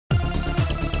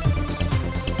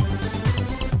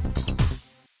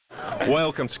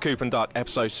Welcome to Coop and Duck,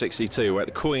 episode 62. We're at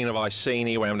the Queen of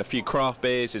Iceni. We're having a few craft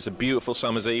beers. It's a beautiful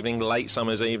summer's evening, late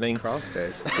summer's evening. Craft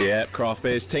beers? Yeah, craft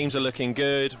beers. Teams are looking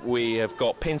good. We have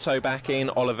got Pinto back in,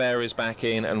 Oliveira's back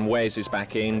in, and Wes is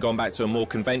back in. Gone back to a more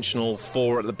conventional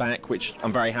four at the back, which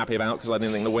I'm very happy about because I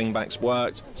didn't think the wing-backs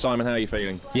worked. Simon, how are you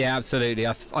feeling? Yeah, absolutely.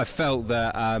 I felt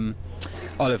that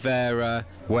Oliveira,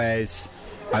 Wes,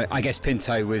 I guess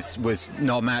Pinto was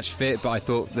not match fit, but I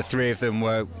thought the three of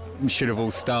them should have all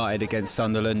started against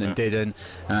Sunderland and didn't,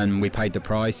 and we paid the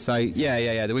price. So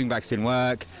yeah, the wing backs didn't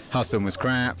work. Husband was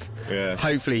crap. Yeah.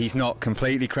 Hopefully he's not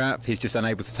completely crap. He's just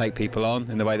unable to take people on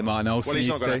in the way that Martin Olsen used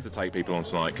to. Well, he's not going to have to take people on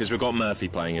tonight because we've got Murphy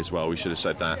playing as well. We should have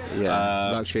said that.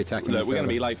 Yeah, luxury attacking. Look, we're going to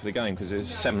be late for the game because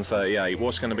it's 7:38.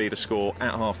 What's going to be the score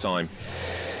at half time?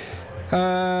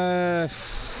 At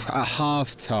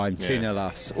half time, 2-0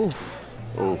 us. Ooh.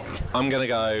 Ooh. I'm going to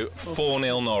go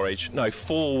 4-0 Norwich. No,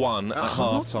 4-1 at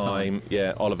half-time.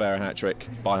 Yeah, Oliveira hat-trick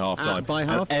by half-time. By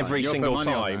half-time? Every single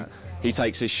time he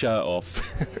takes his shirt off.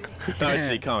 No,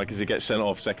 actually he can't because he gets sent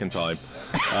off second time.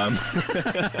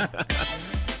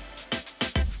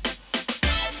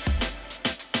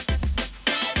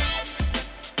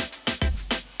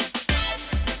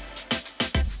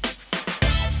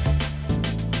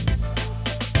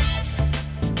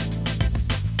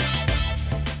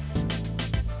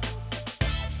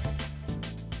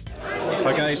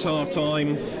 Okay, it's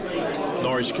half-time.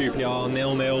 Norwich QPR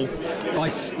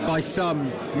 0-0. By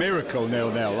some miracle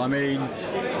 0-0. I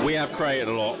mean, we have created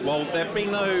a lot. Well, there've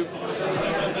been no.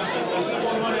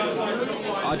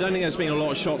 I don't think there's been a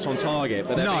lot of shots on target,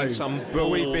 but there've been some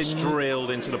balls drilled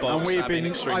into the box.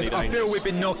 And I feel we've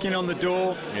been knocking on the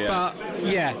door, but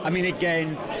yeah, I mean,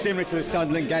 again, similar to the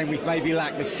Sunderland game, we've maybe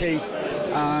lacked the teeth.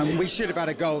 We should have had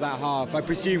a goal that half. I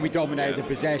presume we dominated the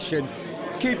possession.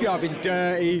 QPR have been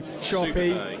dirty,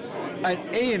 choppy,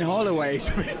 and Ian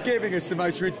Holloway's been giving us the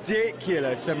most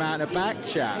ridiculous amount of back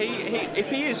chat.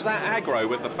 If he is that aggro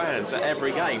with the fans at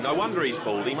every game, no wonder he's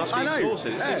bald. He must be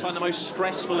exhausted. It seems like the most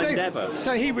stressful endeavour.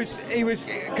 So he was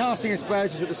casting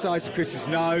aspersions at the size of Chris's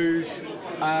nose.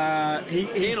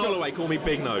 Ian Holloway called me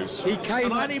Big Nose. He came.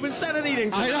 And I hadn't even said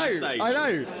anything to him at that stage. I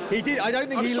know. He did. I don't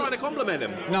think I was trying to compliment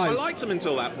him. No, I liked him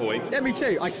until that point. Yeah, me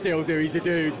too. I still do. He's a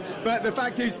dude. But the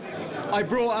fact is, I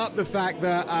brought up the fact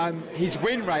that his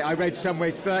win rate, I read somewhere,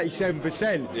 is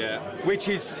 37%. Yeah. Which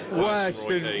is worse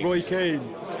than Roy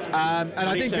Keane. And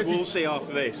I think we'll see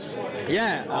after this.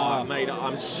 Yeah. Oh, mate,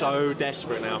 I'm so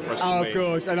desperate now for us to win. Of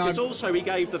course. Because also he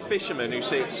gave the fisherman who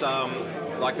sits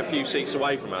like a few seats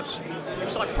away from us. It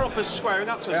was like proper squaring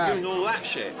up to him, doing all that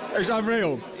shit. It was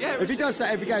unreal. Yeah, if he does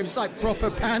that every game, it's like proper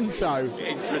panto.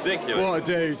 It's ridiculous. What a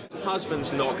dude.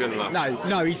 Husband's not good enough.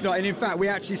 No, he's not. And in fact, we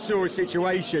actually saw a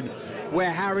situation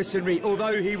where Harrison Reed,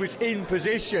 although he was in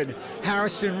position,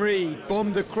 Harrison Reed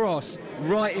bombed across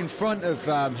right in front of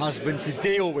Husband to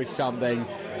deal with something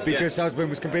because Husband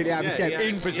was completely out of his depth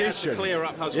in position. To clear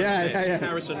up Husband's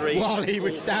Harrison Reed while he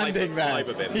was standing there.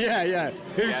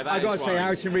 I've got to say,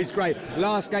 Harrison Reed's great.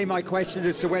 Last game I questioned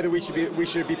as to whether we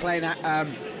should be playing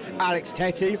Alex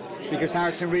Tetty because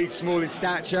Harrison Reed's small in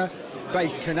stature. But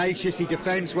he's tenacious, he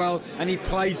defends well, and he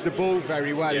plays the ball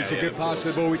very well. He's a good passer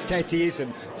of the ball, which Tetty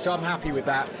isn't. So I'm happy with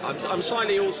that. I'm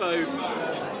slightly also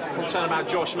concerned about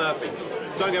Josh Murphy.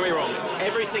 Don't get me wrong,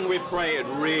 everything we've created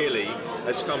really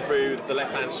has come through the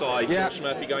left-hand side, Josh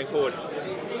Murphy going forward.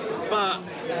 But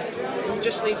he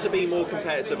just needs to be more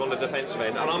competitive on the defensive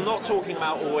end. And I'm not talking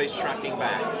about always tracking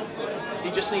back.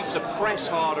 He just needs to press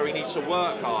harder, he needs to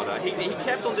work harder. He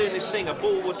kept on doing this thing, a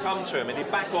ball would come to him and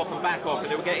he'd back off,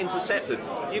 and it would get intercepted.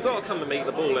 You've got to come and meet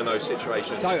the ball in those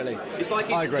situations. Totally. It's like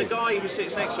the guy who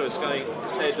sits next to us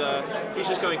said he's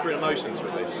just going through emotions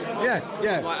with this.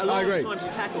 Yeah, like a lot of times he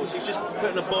tackles, he's just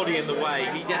putting a body in the way.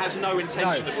 He has no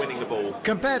intention of winning the ball.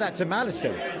 Compare that to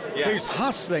Madison, who's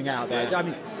hustling out there. I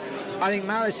mean, I think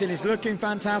Madison is looking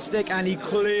fantastic and he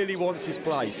clearly wants his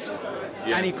place.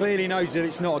 Yeah. And he clearly knows that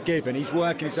it's not a given. He's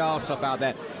working his arse off out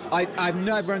there. I've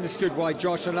never understood why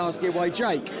Josh and last year why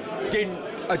Jake didn't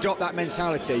adopt that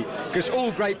mentality, because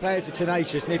all great players are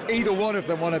tenacious, and if either one of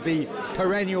them want to be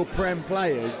perennial Prem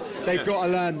players, they've got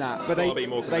to learn that. But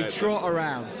they trot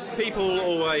around. People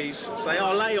always say,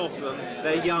 "Oh, lay off them.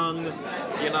 They're young.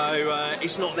 You know,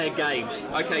 it's not their game."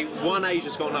 Okay, one, age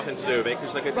has got nothing to do with it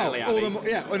because they're good.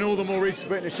 And all the more reason to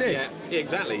put in the shit. Yeah,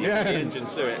 exactly. The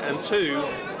engines do it, and two,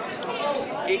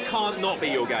 it can't not be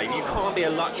your game. You can't be a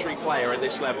luxury player at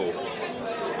this level.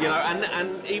 You know,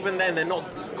 and even then, they're not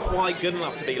quite good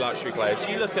enough to be luxury players.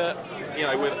 You look at, you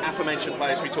know, with aforementioned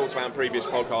players we talked about in previous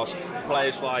podcasts,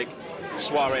 players like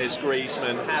Suarez,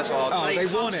 Griezmann, Hazard. Oh, they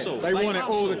want it. They want it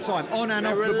all the time, on and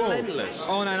off the ball.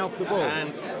 On and off the ball.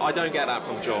 And I don't get that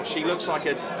from Josh. He looks like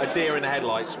a deer in the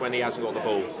headlights when he hasn't got the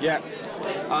ball. Yeah.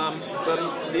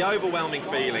 But the overwhelming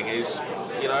feeling is,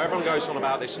 you know, everyone goes on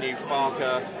about this new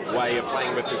Farke way of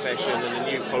playing with possession and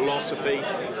a new philosophy.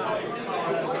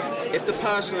 If the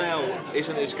personnel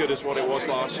isn't as good as what it was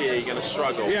last year, you're going to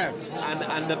struggle. Yeah.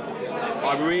 And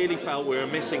I really felt we were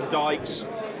missing Dykes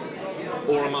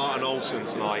or a Martin Olsen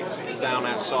tonight down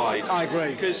outside. I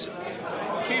agree. Because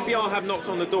QPR have knocked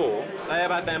on the door. They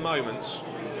have had their moments.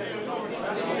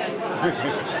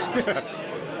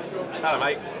 Hello,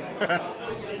 mate.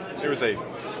 Who is he?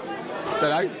 Don't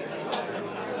know.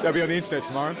 They'll be on the internet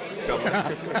tomorrow.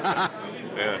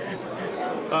 Yeah.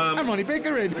 I'm Ronnie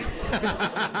Pickering.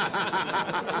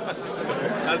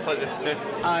 That's such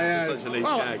a niche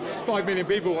gag. 5 million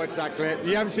people watch that clip.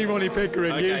 You haven't seen Ronnie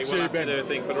Pickering, okay, YouTube. We'll have to do a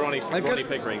thing for the Ronnie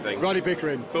Pickering thing. Ronnie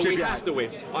Pickering. But we have to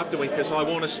win. I have to win because I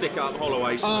want to stick up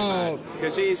Holloway so bad.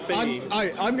 Because he's been...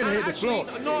 I'm going to hit the floor.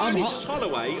 Not only just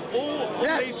Holloway, all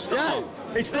his stuff.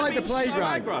 Yeah. It's like the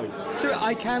playground. So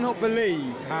I cannot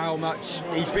believe how much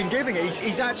he's been giving it.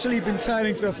 He's actually been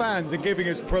turning to the fans and giving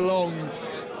us prolonged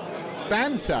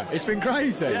banter. It's been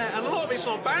crazy. Yeah, and a lot of it's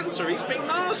not banter. He's been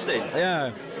nasty.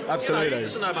 Yeah, absolutely. You know, he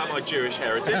doesn't know about my Jewish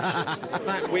heritage.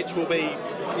 That which will be,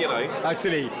 you know...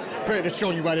 Actually, put it a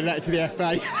strongly worded letter to the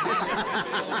FA.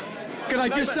 Can I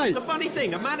just say... The funny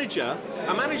thing, a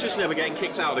manager's never getting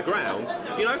kicked out of the ground.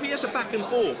 You know, if he has a back and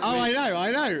forth... I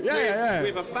know. Yeah.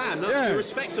 With a fan,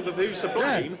 irrespective of who's to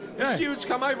blame, the stewards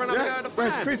come over and have a go at the fan.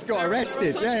 Whereas Chris got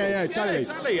arrested. Yeah, totally. Yeah,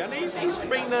 totally. And he's been he's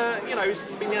been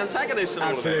the antagonist and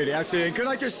absolutely. And could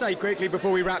I just say quickly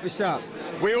before we wrap this up,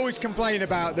 we always complain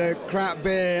about the crap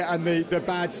beer and the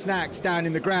bad snacks down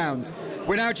in the ground.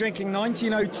 We're now drinking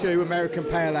 1902 American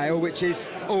Pale Ale, which is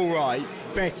all right,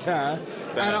 better.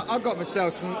 And I got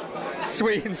myself some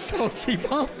sweet and salty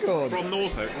popcorn. From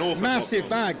Norfolk massive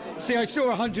popcorn. bag. See, I saw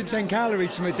 110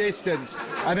 calories from a distance,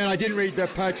 and then I didn't read the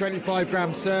per 25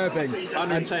 gram serving.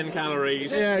 110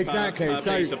 calories. Yeah, exactly. Per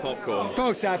piece of popcorn.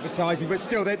 False advertising, but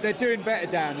still, they're doing better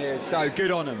down here, so good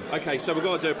on them. Okay, so we've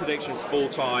got to do a prediction for full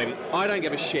time. I don't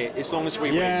give a shit as long as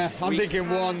we win. Yeah, I'm thinking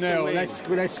 1-0.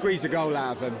 Let's squeeze a goal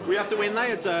out of them. We have to win.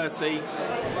 They are dirty.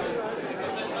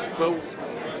 Well,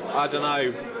 I don't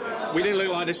know. We didn't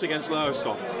look like this against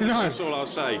Lowestoft. No. That's all I'll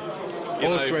say.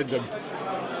 Or Swindon.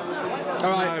 All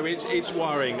right. No, it's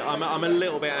worrying. I'm a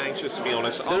little bit anxious, to be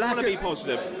honest. I want to be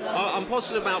positive. I'm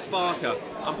positive about Farke.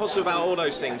 I'm positive about all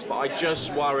those things, but I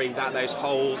just worry that there's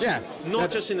holes. Yeah. Not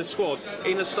just in the squad,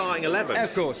 in the starting 11.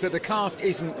 Of course, that the cast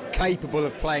isn't capable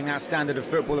of playing that standard of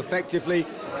football effectively,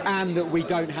 and that we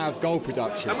don't have goal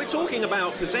production. And we're talking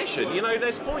about possession. You know,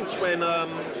 there's points when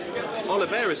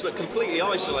Oliveras looked completely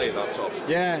isolated up top.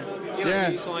 Yeah. You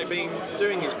know, he's like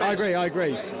doing his best. I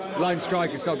agree. Lone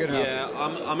striker's not good enough. Yeah,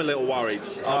 I'm a little worried.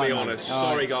 I'll be honest.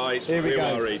 Sorry, guys. Here we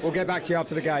go. Worried. We'll get back to you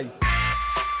after the game.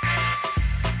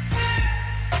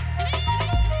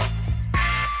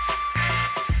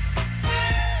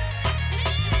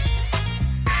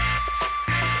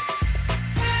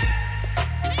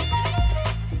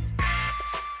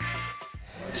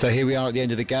 So here we are at the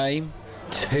end of the game.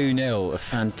 2-0, a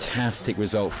fantastic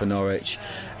result for Norwich.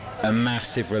 A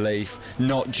massive relief,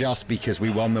 not just because we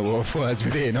won the War of Words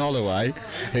with Ian Holloway,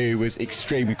 who was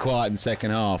extremely quiet in the second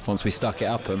half once we stuck it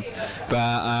up him,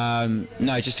 but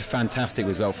no, just a fantastic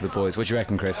result for the boys. What do you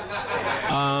reckon, Chris?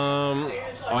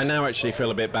 I now actually feel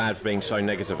a bit bad for being so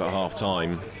negative at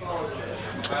half-time.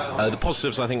 The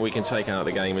positives I think we can take out of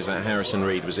the game is that Harrison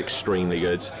Reed was extremely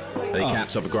good. And he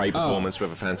caps off a great performance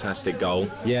with a fantastic goal.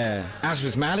 Yeah, as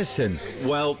was Maddison.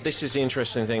 Well, this is the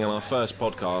interesting thing. On our first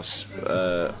podcast,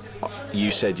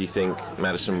 you said you think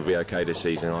Maddison would be okay this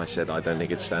season. I said I don't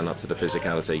think it'd stand up to the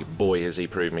physicality. Boy, has he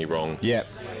proved me wrong. Yep.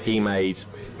 He made...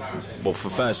 Well, for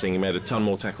first thing, he made a ton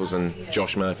more tackles than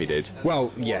Josh Murphy did.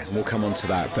 Well, yeah, we'll come on to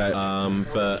that,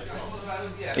 but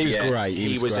he was great. He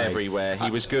was great. Everywhere.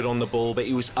 He was good on the ball, but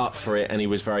he was up for it, and he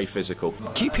was very physical.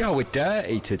 QPR were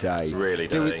dirty today. Really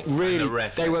dirty.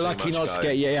 They were lucky not to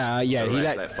get. Yeah. He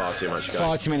let far too much go.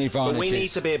 Far too many advantages. But we need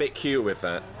to be a bit cute with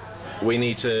that. We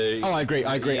need to. Oh, I agree.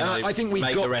 And I think we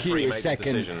got cute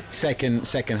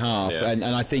second half, and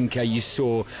I think you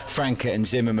saw Franke and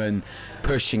Zimmerman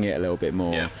pushing it a little bit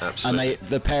more. Yeah, absolutely. And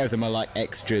the pair of them are like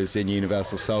extras in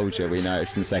Universal Soldier. We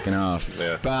noticed in the second half.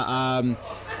 Yeah. But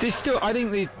there's still. I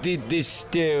think there's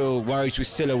still worries. We're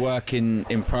still a work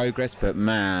in progress. But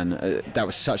man, that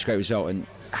was such a great result. And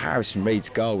Harrison Reed's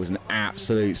goal was an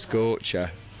absolute scorcher.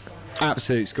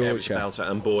 Absolute scorcher.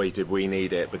 And boy, did we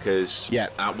need it, because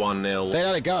at 1-0... They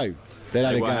let it go. They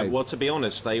had a go. Well, to be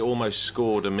honest, they almost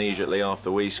scored immediately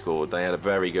after we scored. They had a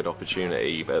very good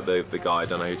opportunity, but the guy, I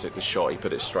don't know who took the shot, he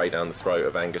put it straight down the throat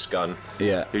of Angus Gunn,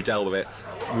 who dealt with it.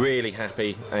 Really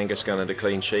happy Angus Gunn had a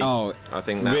clean sheet. Oh, I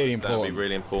think that would be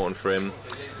really important for him.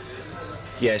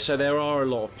 Yeah, so there are a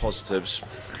lot of positives,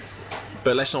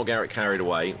 but let's not get carried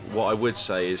away. What I would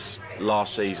say is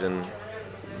last season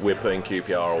we're putting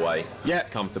QPR away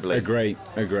comfortably. Agree.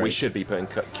 We should be putting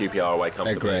QPR away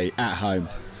comfortably. Agree, at home.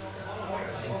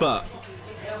 But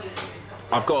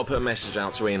I've got to put a message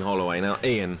out to Ian Holloway. Now,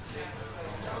 Ian,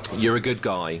 you're a good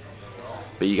guy,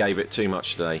 but you gave it too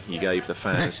much today. You gave the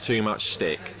fans too much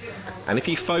stick. And if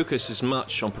you focus as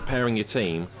much on preparing your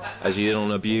team as you did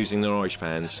on abusing the Norwich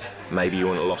fans, maybe you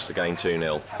wouldn't have lost the game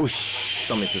 2-0.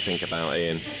 Something to think about,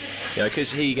 Ian. Yeah,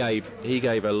 because he gave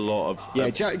a lot of...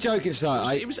 joking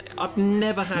aside... I've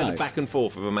never had a back and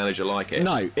forth with a manager like it.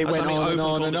 No, it went on and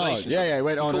on and on. Yeah, it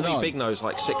went on and on. He called me Big Nose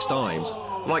like 6 times.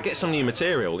 I'm like, get some new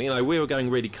material. You know, we were going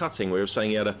really cutting. We were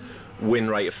saying he had a win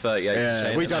rate of 38%.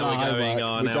 Yeah, we done our homework.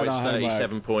 Now it's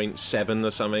 37.7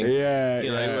 or something. Yeah, you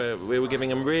know, we were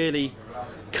giving him really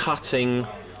cutting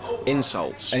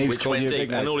insults, and he was which went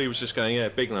deep, and all he was just going,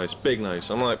 big nose.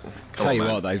 I'm like, tell you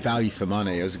what, though, value for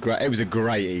money. It was great. It was a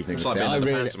great evening. It's like I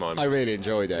really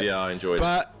enjoyed it. Yeah, I enjoyed it.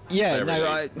 But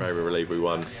very relieved we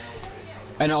won.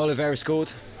 And Oliveira scored,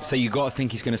 so you got to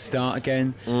think he's going to start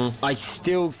again. I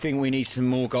still think we need some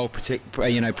more goal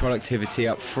productivity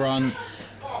up front.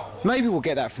 Maybe we'll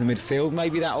get that from the midfield.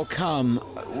 Maybe that'll come.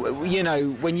 You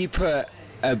know, when you put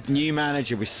a new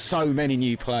manager with so many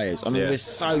new players, I mean, we're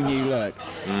so new look.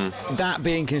 That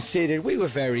being considered, we were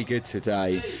very good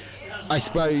today. I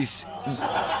suppose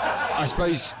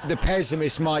the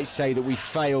pessimist might say that we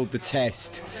failed the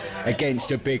test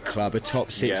against a big club, a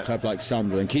top 6 club like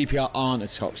Sunderland. QPR aren't a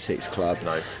top 6 club.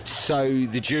 No. So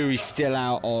the jury's still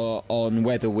out on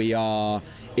whether we are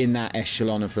in that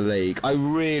echelon of the league. I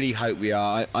really hope we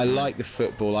are. I like the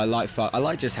football. I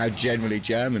like just how generally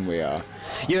German we are.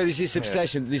 You know, there's this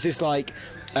obsession. There's this like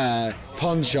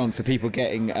penchant for people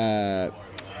getting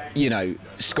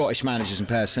Scottish managers and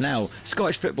personnel.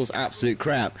 Scottish football's absolute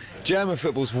crap. German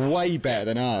football's way better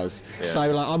than ours. So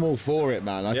I'm all for it,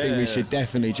 man. I think we should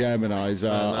definitely Germanise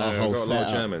our whole setup. We've got a lot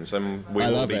of Germans, and we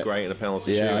will be great in a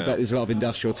penalty shootout. I bet there's a lot of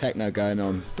industrial techno going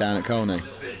on down at Colney.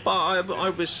 But I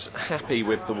was happy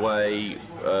with the way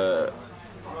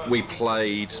we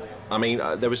played. I mean,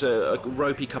 there was a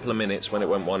ropey couple of minutes when it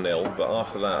went 1-0, but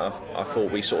after that I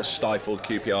thought we sort of stifled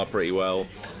QPR pretty well.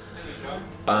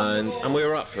 And we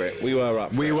were up for it. We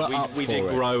did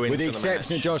grow into it. With the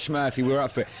exception of Josh Murphy, we were up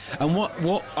for it. And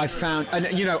what I found, and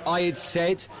I had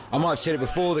said, I might have said it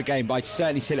before the game, but I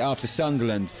certainly said it after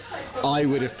Sunderland, I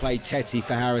would have played Tetty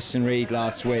for Harrison Reed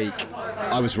last week.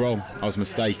 I was wrong. I was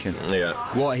mistaken. Yeah.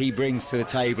 What he brings to the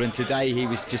table, and today he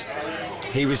was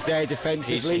there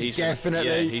defensively, he's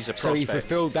definitely. He's a prospect. So he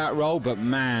fulfilled that role, but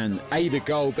man, the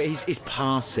goal, but he's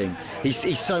passing.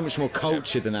 He's so much more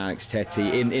cultured than Alex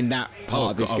Tetty in that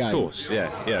part of this game.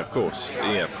 Of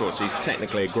course. He's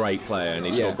technically a great player, and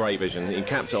he's got great vision. He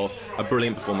capped off a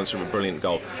brilliant performance with a brilliant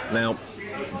goal. Now,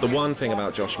 the one thing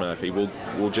about Josh Murphy,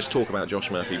 we'll just talk about Josh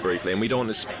Murphy briefly, and we don't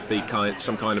want to be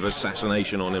some kind of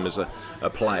assassination on him as a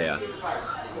player.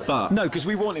 But no, because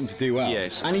we want him to do well.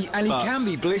 Yes, and he can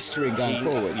be blistering going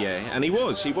forward. Yeah, and he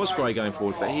was great going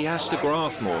forward, but he has to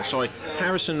graft more. Sorry,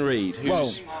 Harrison Reed,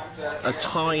 who's a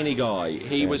tiny guy,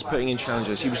 he was putting in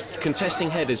challenges. He was contesting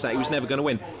headers that he was never going to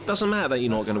win. Doesn't matter that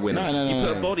you're not going to win. You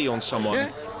put a body on someone.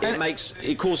 Yeah.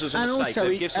 It causes a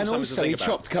mistake. And also he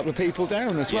chopped a couple of people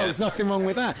down as well. There's nothing wrong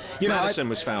with that. Madison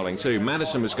was fouling too.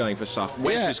 Madison was going for stuff.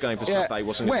 Wes was going for stuff that he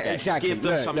wasn't going to get. Exactly. Give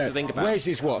them something to think about. Wes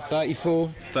is what,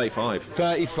 34? 35.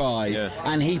 35.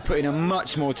 And he put in a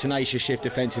much more tenacious shift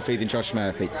defensively than Josh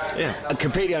Murphy. Yeah.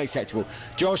 Completely unacceptable.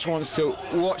 Josh wants to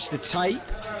watch the tape,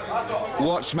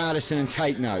 watch Madison and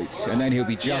take notes, and then he'll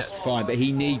be just fine. But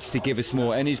he needs to give us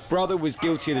more. And his brother was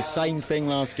guilty of the same thing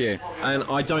last year. And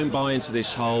I don't buy into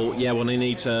this whole, they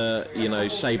need to,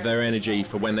 save their energy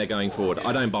for when they're going forward.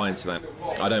 I don't buy into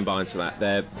that.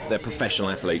 They're professional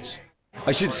athletes.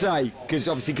 I should say, because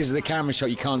of the camera shot,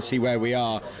 you can't see where we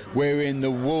are. We're in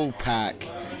the Wool Pack.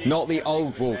 Not the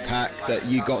old Wool Pack that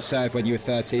you got served when you were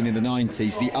 13 in the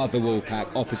 90s, the other Wool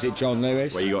Pack opposite John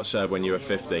Lewis. Where you got served when you were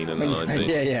 15 in the 90s.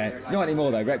 Yeah. Not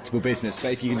anymore though, reputable business,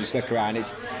 but if you can just look around, it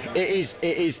is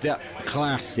the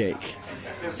classic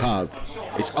pub.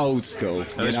 It's old school.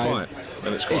 And it's quiet.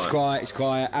 It's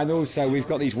quiet. And also we've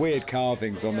got these weird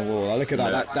carvings on the wall. Look at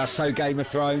that. That's so Game of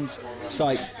Thrones. It's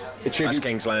like a tribute. That's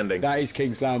King's Landing. That is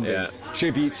King's Landing. Yeah.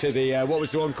 Tribute to the, what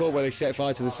was the one called where they set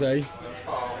fire to the sea?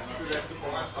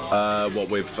 What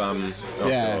with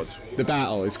God. The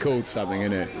battle is called something,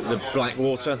 isn't it? The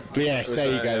Blackwater. Yes,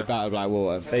 there you go. Battle of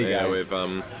Blackwater. There you go. With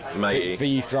matey. For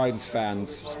you Thrones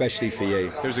fans, especially for you.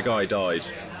 There was a guy who died.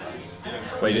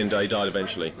 Well, he didn't die. He died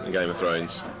eventually in Game of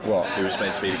Thrones. What? He was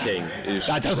meant to be the king.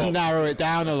 That doesn't narrow it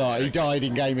down a lot. He died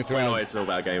in Game of Thrones. No, it's all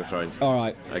about Game of Thrones. All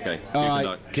right. Okay. All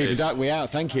right. Keep it duck. We out.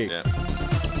 Thank you. Yeah.